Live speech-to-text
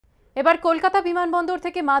এবার কলকাতা বিমানবন্দর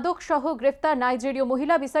থেকে মাদক সহ গ্রেফতার নাইজেরীয়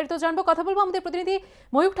মহিলা। বিস্তারিত জানবো, কথা বলবো আমাদের প্রতিনিধি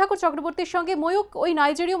ময়ূক ঠাকুর চক্রবর্তীর সঙ্গে। ময়ূক, ওই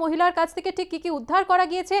নাইজেরীয় মহিলার কাছ থেকে ঠিক কি কি উদ্ধার করা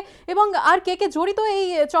গিয়েছে এবং আর কে কে জড়িত এই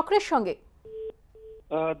চক্রের সঙ্গে?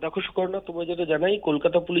 দেখো সুকর্ণা, তোমায় যেটা জানাই,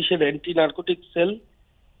 কলকাতা পুলিশের অ্যান্টি নার্কোটিক সেল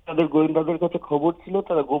তাদের গোয়েন্দাদের কাছে খবর ছিল।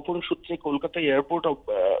 তারা গোপন সূত্রে কলকাতা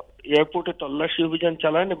এয়ারপোর্টে তল্লাশি অভিযান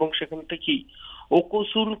চালান এবং সেখান থেকেই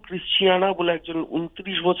ওকোসুন ক্রিশ্চিয়ানা বলে একজন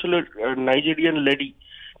 29 বছরের নাইজেরিয়ান লেডি,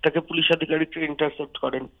 তাকে পুলিশ আধিকারিকরা ইন্টারসেপ্ট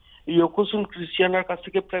করেন। এই ওকোসুন ক্রিশ্চিয়ানার কাছ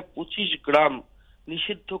থেকে প্রায় 25 গ্রাম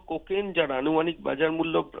নিষিদ্ধ কোকেন, যার আনুমানিক বাজার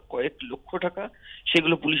মূল্য কয়েক লক্ষ টাকা,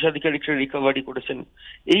 সেগুলো পুলিশ আধিকারিকরা রিকভারি করেছেন।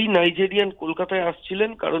 এই নাইজেরিয়ান কলকাতায়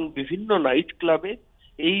আসছিলেন কারণ বিভিন্ন নাইট ক্লাবে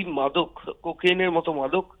এই মাদক, কোকেনের মতো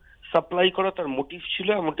মাদক সাপ্লাই করা তার মোটিভ ছিল,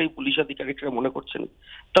 এমনটাই পুলিশ আধিকারিকরা মনে করছেন।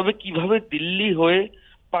 তবে কিভাবে দিল্লি হয়ে,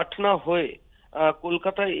 পাটনা হয়ে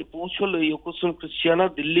কলকাতায় পৌঁছলো এই ওকোসুন ক্রিশ্চিয়ানা,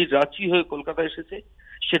 দিল্লির রাঁচি হয়ে কলকাতায় এসেছে,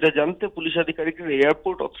 সেটা জানতে পুলিশ আধিকারিকরা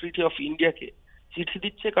এয়ারপোর্ট অথরিটি অফ ইন্ডিয়াকে চিঠি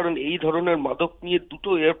দিচ্ছে। কারণ এই ধরনের মাদক নিয়ে দুটো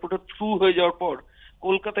এয়ারপোর্টের থ্রু হয়ে যাওয়ার পর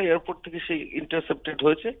কলকাতা এয়ারপোর্ট থেকে সে ইন্টারসেপ্টেড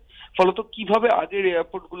হয়েছে। ফলত কিভাবে আগের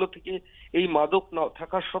এয়ারপোর্ট গুলো থেকে এই মাদক না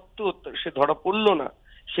থাকা সত্ত্বেও সে ধরা পড়লো না,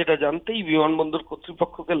 সেটা জানতেই বিমানবন্দর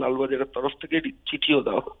কর্তৃপক্ষকে লালবাজারের তরফ থেকে চিঠিও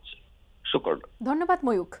দেওয়া হচ্ছে। সুকর্ণ, ধন্যবাদ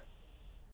ময়ূক।